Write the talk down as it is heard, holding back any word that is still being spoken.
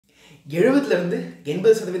70லிருந்து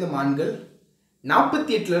 80% ஆண்கள்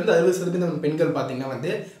 48லிருந்து 60% பெண்கள் பார்த்தீங்கன்னா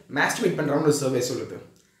வந்து மாஸ்டர்பேட் பண்றாங்க ஒரு சர்வே சொல்லுது.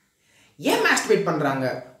 ஏன் மாஸ்டர்பேட் பண்றாங்க?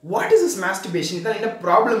 What is this masturbation? இதனால என்ன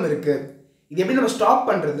ப்ராப்ளம் இருக்கு? இது எப்படி நம்ம ஸ்டாப்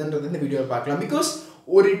பண்றதுன்றது இந்த வீடியோல பார்க்கலாம். பிகாஸ்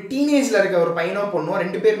ஒரு டீனேஜ்ல இருக்க ஒரு பையனோ பொண்ணோ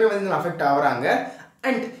ரெண்டு பேருமே வந்து அஃபெக்ட் ஆகுறாங்க.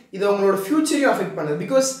 அண்ட் இது அவங்களோட ஃபியூச்சரையும் அஃபெக்ட் பண்ணுது.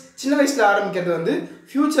 பிகாஸ் சின்ன வயசுல ஆரம்பிக்கிறது வந்து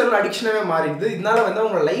ஃபியூச்சரில் அடிக்ஷனாகவே மாறிடுது. இதனால வந்து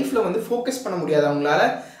அவங்க லைஃப்ல வந்து ஃபோக்கஸ் பண்ண முடியாது அவங்களால.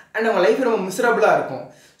 அண்ட் அவங்க லைஃப் ரொம்ப மிசரபிளாக இருக்கும்.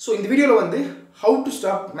 ஸோ இந்த வீடியோவில் வந்து how to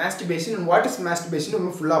stop masturbation and what is masturbation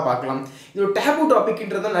நம்ம ஃபுல்லாக பார்க்கலாம். இது ஒரு டேபு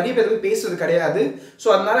டாபிக்ன்றதான் நிறைய பேருக்கு பேசுறது கிடையாது. ஸோ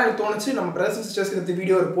அதனால எனக்கு தோணுச்சு நம்ம பிரதர்ஸ் அண்ட் சிஸ்டர்ஸ்க்கு இந்த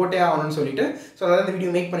வீடியோ போட்டே ஆகணும்னு சொல்லிட்டு ஸோ அதான் இந்த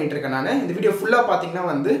வீடியோ மேக் பண்ணிட்டு இருக்கேன் நான். இந்த வீடியோ ஃபுல்லாக பார்த்தீங்கன்னா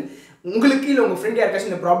வந்து உங்களுக்கு இல்லை உங்கள் ஃப்ரெண்ட்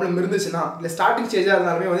யாருக்காச்சும் இந்த ப்ராப்ளம் இருந்துச்சுன்னா இல்லை ஸ்டார்டிங் ஸ்டேஜாக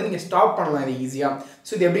இருந்தாலுமே வந்து நீங்கள் ஸ்டாப் பண்ணலாம் இது ஈஸியாக.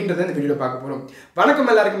 ஸோ இது எப்படின்றத இந்த வீடியோவில் பார்க்க போகிறோம்.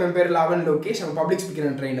 வணக்கம் எல்லாருக்கும், என் பேர் லாவன் லோகேஷ், நம்ம பப்ளிக் ஸ்பீக்கர்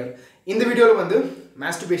அண்ட் ட்ரெயினர். இந்த வீடியோவில் வந்து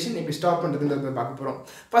மாஸ்டர்பேஷன் எப்படி ஸ்டாப் பண்ணுறதுன்றத பார்க்க போகிறோம்.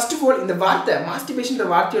 ஃபர்ஸ்ட் ஆஃப் ஆல் இந்த வார்த்தை மாஸ்டர்பேஷன்ற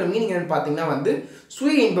வார்த்தையோட மீனிங் என்னன்னு பார்த்தீங்கன்னா வந்து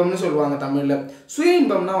சுய இன்பம்னு சொல்லுவாங்க தமிழில். சுய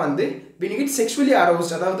இன்பம்னா வந்து when you get sexually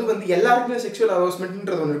aroused, அதாவது வந்து எல்லாருக்குமே செக்ஷுவல்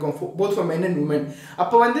அரௌஸ்மெண்ட்ன்றது ஒன்று இருக்கும், both for men and women.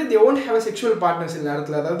 அப்போ வந்து they won't have a sexual partners இந்த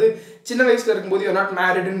நேரத்தில். அதாவது சின்ன வயசில் இருக்கும்போது you're not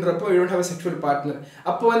marriedன்றப்போ you don't have a sexual partner.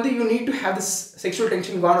 அப்போ வந்து you need to have this sexual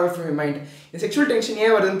tension gone away from your mind. இந்த sexual tension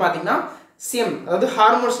ஏன் வருதுன்னு பார்த்தீங்கன்னா சேம், அதாவது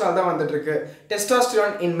ஹார்மோன்ஸ்னால தான் வந்துட்டு இருக்கு.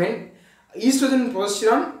 டெஸ்டாஸ்டிரான் இன் men, ஈஸ்ட்ரோஜன்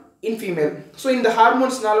ப்ரோஜெஸ்டரான் இன் ஃபீமேல். ஸோ இந்த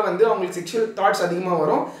ஹார்மோன்ஸ்னால வந்து அவங்களுக்கு செக்ஷுவல் தாட்ஸ் அதிகமாக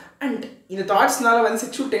வரும். அண்ட் இந்த தாட்ஸ்னால வந்து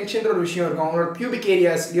செக்ஷுவல் டென்ஷன்ற ஒரு விஷயம் இருக்கும். அவங்களோட பியூபிக்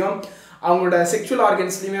ஏரியாஸ்லையும் அவங்களோட செக்ஷுவல்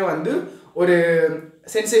ஆர்கன்ஸ்லையுமே வந்து ஒரு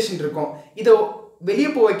சென்சேஷன் இருக்கும். இதை வெளியே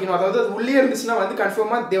போக வைக்கணும். அதாவது அது உள்ளே இருந்துச்சுன்னா வந்து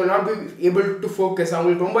கன்ஃபார்மாக they will not be able to focus.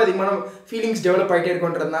 அவங்களுக்கு ரொம்ப அதிகமான ஃபீலிங்ஸ் டெவலப் ஆகிட்டே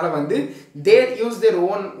இருக்குன்றதுனால வந்து தேர் யூஸ் தேர்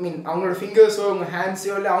ஓன் அவங்களோட ஃபிங்கர்ஸோ அவங்க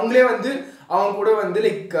ஹேண்ட்ஸோ இல்லை அவங்களே வந்து அவங்க கூட வந்து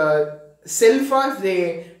லைக் செல்ஃபாக they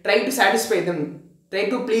try to satisfy them, try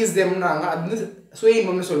to please தெம்னாங்க. அது வந்து சுய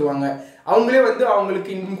இன்பம்னு சொல்லுவாங்க. அவங்களே வந்து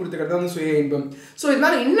அவங்களுக்கு இன்பம் கொடுத்துக்கிறது வந்து சுய இன்பம். ஸோ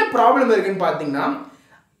இதனால என்ன ப்ராப்ளம் இருக்குன்னு பார்த்தீங்கன்னா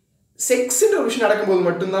செக்ஸ்ன்ற ஒரு விஷயம் நடக்கும்போது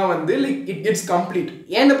மட்டும்தான் வந்து லைக் இட் கெட்ஸ் கம்ப்ளீட்.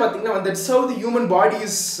 ஏன்னு பார்த்தீங்கன்னா வந்து that's how the human body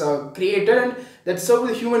is created and that's how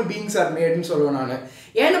the human beings are மேட்னு சொல்லுவேன் நான்.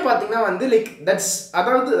 ஏன்னு பார்த்தீங்கன்னா வந்து லைக் தட்ஸ்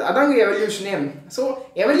அதாங்க எவல்யூஷனே. ஸோ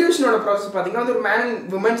எவல்யூஷனோட ப்ராசஸ் பார்த்தீங்கன்னா வந்து ஒரு மேன்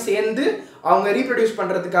அண்ட் உமன் சேர்ந்து அவங்க ரீப்ரொடியூஸ்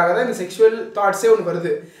பண்ணுறதுக்காக தான் இந்த செக்ஷுவல் தாட்ஸே ஒன்று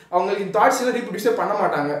வருது. அவங்களுக்கு இந்த தாட்ஸ் எல்லாம் ரீப்ரொடியூஸே பண்ண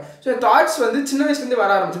மாட்டாங்க. ஸோ இந்த தாட்ஸ் வந்து சின்ன வயசுலேருந்து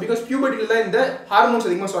வர ஆரம்பிச்சு. பிகாஸ் பியூபர்ட்டியில் தான் இந்த ஹார்மோன்ஸ்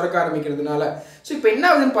அதிகமாக சுரக்க ஆரம்பிக்கிறதுனால. ஸோ இப்போ என்ன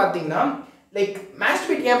ஆகுதுன்னு பார்த்தீங்கன்னா லைக்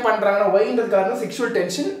மாஸ்டர்பேட் ஏன் பண்ணுறாங்கன்னா ஒயின்றதுக்காக செக்ஷுவல்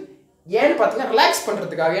டென்ஷன் ஏன்னு பார்த்தீங்கன்னா ரிலாக்ஸ்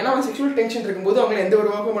பண்ணுறதுக்காக. ஏன்னா அவங்க செக்ஷுவல் டென்ஷன் இருக்கும்போது அவங்க எந்த ஒரு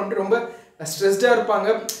ஒர்க்கும் பண்ணிட்டு ரொம்ப ஸ்ட்ரெஸ்டாக இருப்பாங்க,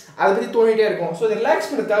 அதை பற்றி தோணிகிட்டே இருக்கும். ஸோ அதை ரிலாக்ஸ்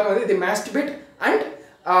பண்ணுறதுக்காக வந்து they masturbate and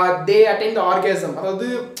they attain the orgasm, அதாவது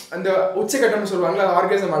அந்த உச்சக்கட்டம்னு சொல்லுவாங்களா,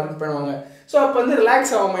 ஆர்காசம் அட்டென்ட் பண்ணுவாங்க. ஸோ அப்போ வந்து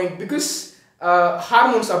ரிலாக்ஸ் ஆகும் மைண்ட். பிகாஸ்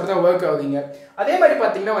ஹார்மோன்ஸ் அப்படி தான் ஒர்க் ஆகுதுங்க. அதே மாதிரி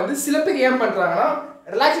பார்த்தீங்கன்னா வந்து சில பேர் ஏன் பண்ணுறாங்கன்னா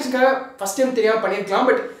ரிலாக்ஸேஷனுக்காக ஃபஸ்ட் டைம் தெரியாமல் பண்ணியிருக்கலாம்.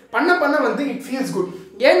 பட் பண்ண வந்து இட் ஃபீல்ஸ் குட்.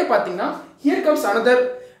 ஏன்னு பார்த்தீங்கன்னா here comes another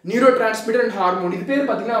neuro transmitter and hormone. இது பேர்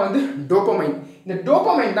பார்த்தீங்கன்னா வந்து டோபமைன். இந்த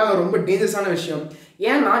டோபமைன் தான் ரொம்ப டேஞ்சரஸான விஷயம்.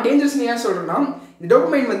 ஏன்னா டேஞ்சரஸ்னு ஏன் சொல்கிறேன்னா இந்த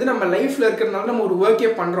டோபமைன் வந்து நம்ம லைஃப்பில் இருக்கிறதுனால நம்ம ஒரு ஒர்க்கே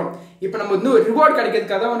பண்ணுறோம். இப்போ நம்ம வந்து ஒரு ரிவார்ட்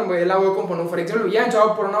கிடைக்கிறதுக்காக தான் நம்ம எல்லா ஒர்க்கும் பண்ணுவோம். ஃபார் எக்ஸாம்பிள் ஏன்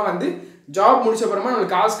ஜாப் போகிறோம்னா வந்து ஜாப் முடிச்ச அப்புறமா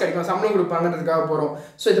நம்மளுக்கு காசு கிடைக்கும், சம்பளம் கொடுப்பாங்கன்றதுக்காக போகிறோம்.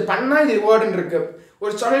 ஸோ இது பண்ணால் இது ரிவார்டுன்னு இருக்குது.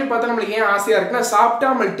 ஒரு சாக்லேட் பார்த்தா நம்மளுக்கு ஏன் ஆசையாக இருக்குன்னா சாப்பிட்டா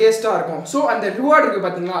நம்மளுக்கு டேஸ்ட்டாக இருக்கும். ஸோ அந்த ரிவார்டு இருக்குது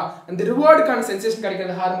பார்த்தீங்களா, அந்த ரிவார்டுக்கான சென்சேஷன்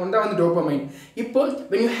கிடைக்கிற ஹார்மோன் தான் வந்து டோபமைன். இப்போ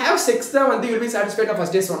when you have sex தான் வந்து you will be satisfied. நான்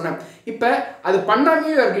ஃபர்ஸ்ட் டே சொன்னேன். இப்போ அது பண்ணாமே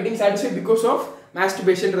you are getting satisfied because of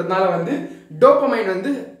masturbation-ன்றதுனால வந்து டோபமைன்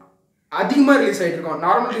வந்து அதிகமாக ரிலீஸ் ஆகிட்டு இருக்கும்.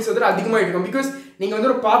 நார்மல் ரிலீஸ் வந்து அதிகமாக இருக்கும். பிகாஸ் நீங்கள் வந்து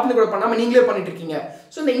ஒரு பார்ட்னர் கூட பண்ணாமல் நீங்களே பண்ணிட்டு இருக்கீங்க.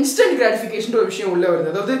 ஸோ இந்த இன்ஸ்டன்ட் கிராட்டிஃபிகேஷன் ஒரு விஷயம் உள்ளே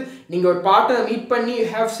வருது. அதாவது நீங்கள் ஒரு பார்ட்னர் மீட் பண்ணி you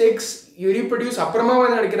have sex, you reproduce, அப்புறமா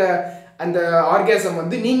வந்து நடக்கிற அந்த ஆர்காசம்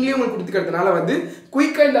வந்து நீங்களே உங்களுக்கு கொடுத்துக்கிறதுனால வந்து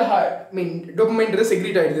குயிக்காக இந்த டோபமைன்றது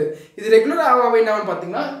செக்ரீட் ஆகிடுது. இது ரெகுலராக என்னன்னு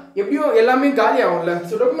பார்த்தீங்கன்னா எப்படியும் எல்லாமே காலி ஆகும்ல.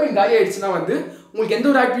 ஸோ டோபமைன் காலி ஆகிடுச்சுன்னா வந்து உங்களுக்கு எந்த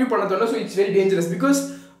ஒரு ஆக்டிவிட்டி பண்ண தோணும். So it's very dangerous. Because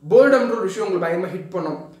போர்டம்ன்ற ஒரு விஷயம் உங்களுக்கு பயங்கரமாக ஹிட்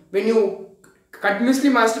பண்ணும். வென் யூ கண்டினியூஸ்லி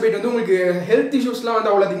மாஸ்டர்பேட் வந்து உங்களுக்கு ஹெல்த் இஷ்யூஸ்லாம் வந்து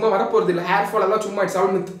அவ்வளோ அதிகமாக வரப்போகிறது இல்லை. ஹேர் ஃபால் எல்லாம் சும்மா இட்ஸ்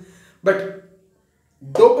ஆல் மித். பட்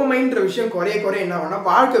டோபமைன்ற விஷயம் குறைய என்ன ஆகும்னா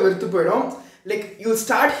வாழ்க்கை வெறுத்து போயிடும். Like you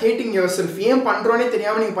start hating your self. ஏன் பண்ணுறோன்னே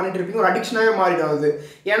தெரியாமல் நீங்கள் பண்ணிட்டு இருப்பீங்க. ஒரு அடிக்ஷனாகவே மாறிடும் அது.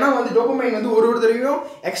 ஏன்னா வந்து டோபமைன் வந்து ஒரு தடவையும்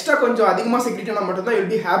எக்ஸ்ட்ரா கொஞ்சம் அதிகமாக செக்ரேட் ஆனால் மட்டும்தான்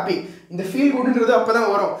யூல் பி ஹாப்பி. இந்த ஃபீல் குட்ன்றது அப்போ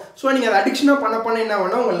தான் வரும். ஸோ நீங்கள் அதை அடிக்ஷனாக பண்ண என்ன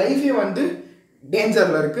ஆகும்னா உங்கள் லைஃபே வந்து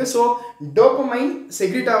டேஞ்சரில் இருக்குது. ஸோ டோபமைன்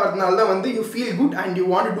செக்ரேட் ஆகிறதுனால தான் வந்து you feel good and you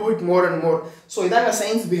want to do it more and more. So இதாங்க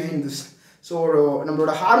சயின்ஸ் பிஹைண்ட் திஸ். ஸோ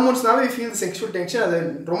நம்மளோட ஹார்மோன்ஸ்னால வி ஃபீல் செக்ஷுவல் டென்ஷன். அது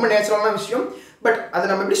ரொம்ப நேச்சுரலான விஷயம். பட் அதை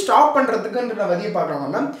நம்ம எப்படி ஸ்டாப் பண்ணுறதுக்குன்ற வழியை பார்க்கலாம்.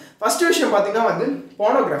 நம்ம ஃபர்ஸ்ட் விஷயம் பார்த்தீங்கன்னா வந்து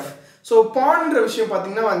போனோகிராஃப். ஸோ பான்ற விஷயம்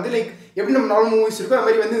பார்த்தீங்கன்னா வந்து லைக் எப்படி நம்ம நார்மல் மூவிஸ் இருக்கோ அது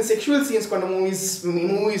மாதிரி வந்து செக்ஷுவல் சீன்ஸ் கொண்ட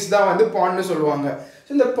மூவிஸ் தான் வந்து பான்னு சொல்லுவாங்க. ஸோ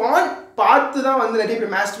இந்த பான் பார்த்து தான் வந்து நிறைய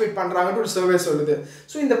பேர் மாஸ்டர்பேட் பண்ணுறாங்கன்னு ஒரு சர்வே சொல்லுது.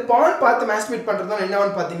 ஸோ இந்த பான் பார்த்து மாஸ்டர்பேட் பண்ணுறதுனால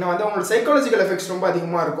என்னன்னு பார்த்தீங்கன்னா வந்து அவங்களோட சைக்காலஜிக்கல் எஃபெக்ட்ஸ் ரொம்ப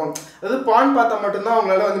அதிகமாக இருக்கும். அதாவது பான் பார்த்தா மட்டும்தான்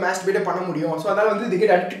அவங்களால வந்து மாஸ்டர்பேட்டே பண்ண முடியும். ஸோ அதனால் வந்து they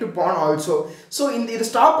get addicted to porn also. So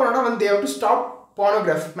இது ஸ்டாப் பண்ணோன்னா வந்து they have to stop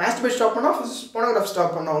pornograph. Masturbate stop பண்ணால் pornograph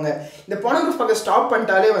ஸ்டாப் பண்ணுவாங்க. இந்த pornograph பக்கம் ஸ்டாப்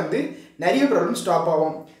பண்ணிட்டாலே வந்து நிறைய ப்ராப்ளம் ஸ்டாப்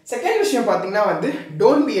ஆகும். செகண்ட் விஷயம் பார்த்தீங்கன்னா வந்து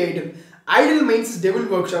don't be idle. Idle minds devil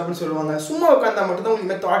work ஷாப்னு சொல்லுவாங்க. சும்மா உட்காந்தா மட்டும்தான் உங்களுக்கு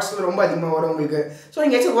இந்த தாட்ஸ்லாம் ரொம்ப அதிகமாக வரும் உங்களுக்கு. ஸோ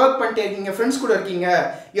நீங்கள் ஏதாச்சும் ஒர்க் பண்ணிட்டே இருக்கீங்க, ஃப்ரெண்ட்ஸ் கூட இருக்கீங்க,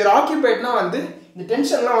 யூர் ஆக்கியபைட்னா வந்து இந்த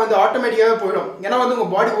டென்ஷன்லாம் வந்து ஆட்டோமேட்டிக்காகவே போயிடும். ஏன்னா வந்து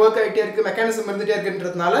உங்கள் பாடி ஒர்க் ஆகிட்டே இருக்குது, மெக்கானிசம் இருந்துகிட்டே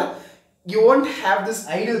இருக்குன்றதுனால you won't have this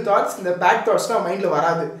idle thoughts. இந்த பேட் தாட்ஸ்லாம் மைண்டில்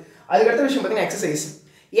வராது. அதுக்கடுத்த விஷயம் பார்த்தீங்கன்னா எக்ஸசைஸ்.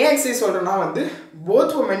 ஏன் எக்ஸசைஸ் சொல்கிறேன்னா வந்து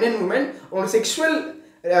both for men and woman உங்களோட செக்ஷுவல்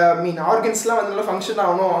ஆர்கன்ஸ்லாம் வந்து நல்லா ஃபங்க்ஷன்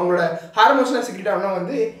ஆகணும், அவங்களோட ஹார்மோன்ஸ்லாம் செக்ரெட் ஆகணும்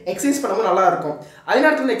வந்து எக்ஸசைஸ் பண்ணும்போது நல்லா இருக்கும். அதே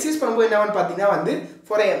நேரத்தில் வந்து எக்ஸசைஸ் பண்ணும்போது என்னன்னு பார்த்தீங்கன்னா வந்து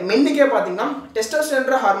ஃபார் மென்னுக்கே பார்த்தீங்கன்னா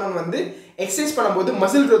டெஸ்டோஸ்டெரான் ஹார்மோன் வந்து எக்ஸசைஸ் பண்ணும்போது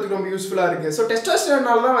மசில் க்ரோத்துக்கு ரொம்ப யூஸ்ஃபுல்லாக இருக்குது. ஸோ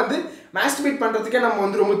டெஸ்டோஸ்டெரானால தான் வந்து மாஸ்டர்பேட் பண்ணுறதுக்கே நம்ம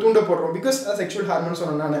வந்து ரொம்ப தூண்டப்படுறோம். பிகாஸ் செக்ஷுவல் ஹார்மோன்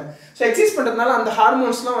சொன்னேன் நான். ஸோ எக்ஸசைஸ் பண்ணுறதுனால அந்த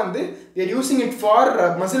ஹார்மோன்ஸ்லாம் வந்து தேர் using it for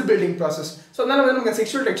muscle building process. So அதனால் வந்து நமக்கு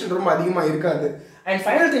செக்ஷுவல் டென்ஷன் ரொம்ப அதிகமாக இருக்காது. அண்ட்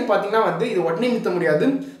ஃபைனல் திங் பார்த்தீங்கன்னா வந்து இது உடனே நிறுத்த முடியாது,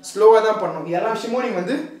 ஸ்லோவாக தான் பண்ணணும். எல்லா விஷயமும் நீங்கள்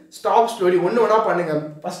வந்து ஸ்டாப் ஸ்லோலி ஒன்று ஒன்றா பண்ணுங்கள்.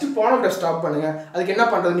 ஃபஸ்ட்டு pornograph ஸ்டாப் பண்ணுங்கள். அதுக்கு என்ன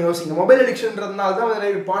பண்ணுறதுன்னு யோசிங்க. மொபைல் அடிக்ஷன்றதுனால தான் வந்து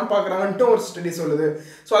பான் பார்க்குறாங்கன்ட்டு ஒரு ஸ்டடி சொல்லுது.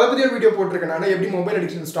 ஸோ அதை பற்றி ஒரு வீடியோ போட்டிருக்கேன் நான், எப்படி மொபைல்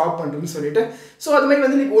அடிக்ஷன் ஸ்டாப் பண்ணுறதுன்னு சொல்லிட்டு. ஸோ அது மாதிரி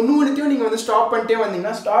வந்து நீங்கள் ஒன்றுத்தையும் நீங்கள் வந்து ஸ்டாப் பண்ணிட்டே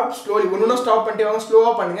வந்தீங்கன்னா ஸ்டாப் ஸ்லோலி ஒன்று ஒன்றா ஸ்டாப் பண்ணிட்டே வாங்க,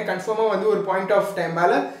 ஸ்லோவாக பண்ணுங்கள். கன்ஃபார்மாக வந்து ஒரு பாயிண்ட் ஆஃப் டைம்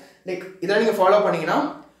மேலே இதெல்லாம் நீங்கள் ஃபாலோ பண்ணிங்கன்னா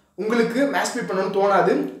உங்களுக்கு மாஸ்டர்பேட் பண்ணணும்னு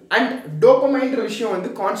தோணாது. அண்ட் டோபமைன்ற விஷயம் வந்து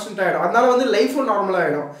கான்ஸ்டன்ட் ஆகிடும். அதனால வந்து லைஃபும் நார்மலாக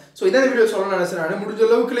ஆகிடும். ஸோ இதான் வீடியோ சொல்லணும்னு நினச்சேன் நான். முடிஞ்ச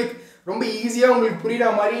அளவுக்கு ரொம்ப ஈஸியாக உங்களுக்கு புரியுற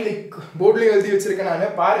மாதிரி போர்ட்லேயும் எழுதி வச்சுருக்கேன்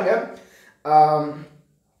நான். பாருங்கள்,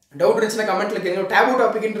 டவுட் இருந்துச்சுன்னா கமெண்ட்டில் கேளுங்க. டேபு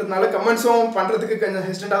டாபிக்ன்றதுனால கமெண்ட்ஸும் பண்ணுறதுக்கு கொஞ்சம்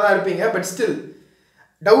ஹெசிடண்ட்டாக தான் இருப்பீங்க. பட் ஸ்டில்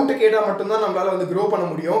டவுட்டை கேட்டால் மட்டும்தான் நம்மளால் வந்து க்ரோ பண்ண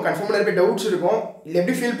முடியும். கன்ஃபார்மாக நிறைய டவுட்ஸ் இருக்கும். இல்லை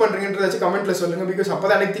எப்படி ஃபீல் பண்ணுறீங்கன்றதாச்சும் கமெண்ட்டில் சொல்லுங்கள். பிகாஸ் அப்போ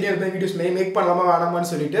தான் எனக்கு தெரியும் இருப்பேன் வீடியோஸ் மேக் பண்ணலாமா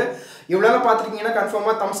வேணாமான்னு சொல்லிட்டு. எவ்வளோ பார்த்துருக்கீங்கன்னா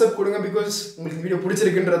கன்ஃபார்மாக தம்ஸ் அப் கொடுங்க. பிகாஸ் உங்களுக்கு வீடியோ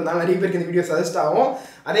பிடிச்சிருக்குன்றதுனால நிறைய பேருக்கு இந்த வீடியோ சஜஸ்ட் ஆகும்.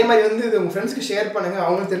 அதே மாதிரி வந்து இது உங்கள் ஃப்ரெண்ட்ஸ்க்கு ஷேர் பண்ணுங்கள்,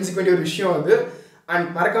 அவங்களுக்கு தெரிஞ்சுக்க வேண்டிய ஒரு விஷயம் அது. அண்ட்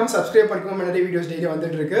மறக்காமல் சப்ஸ்கிரைப் பண்ணிக்கோங்க, நிறைய வீடியோஸ் டெய்லி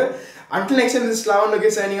வந்துட்டு இருக்கு. Until next time, this is Laven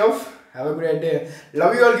Lokesh signing off. Have a great day.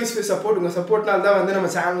 Love you all guys for support. உங்கள் சப்போர்ட்னால தான் வந்து நம்ம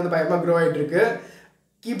சேனல் வந்து பயமாக க்ரோ ஆகிட்டு இருக்கு.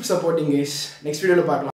 Keep supporting guys. நெக்ஸ்ட் வீடியோவில் பார்க்கலாம்.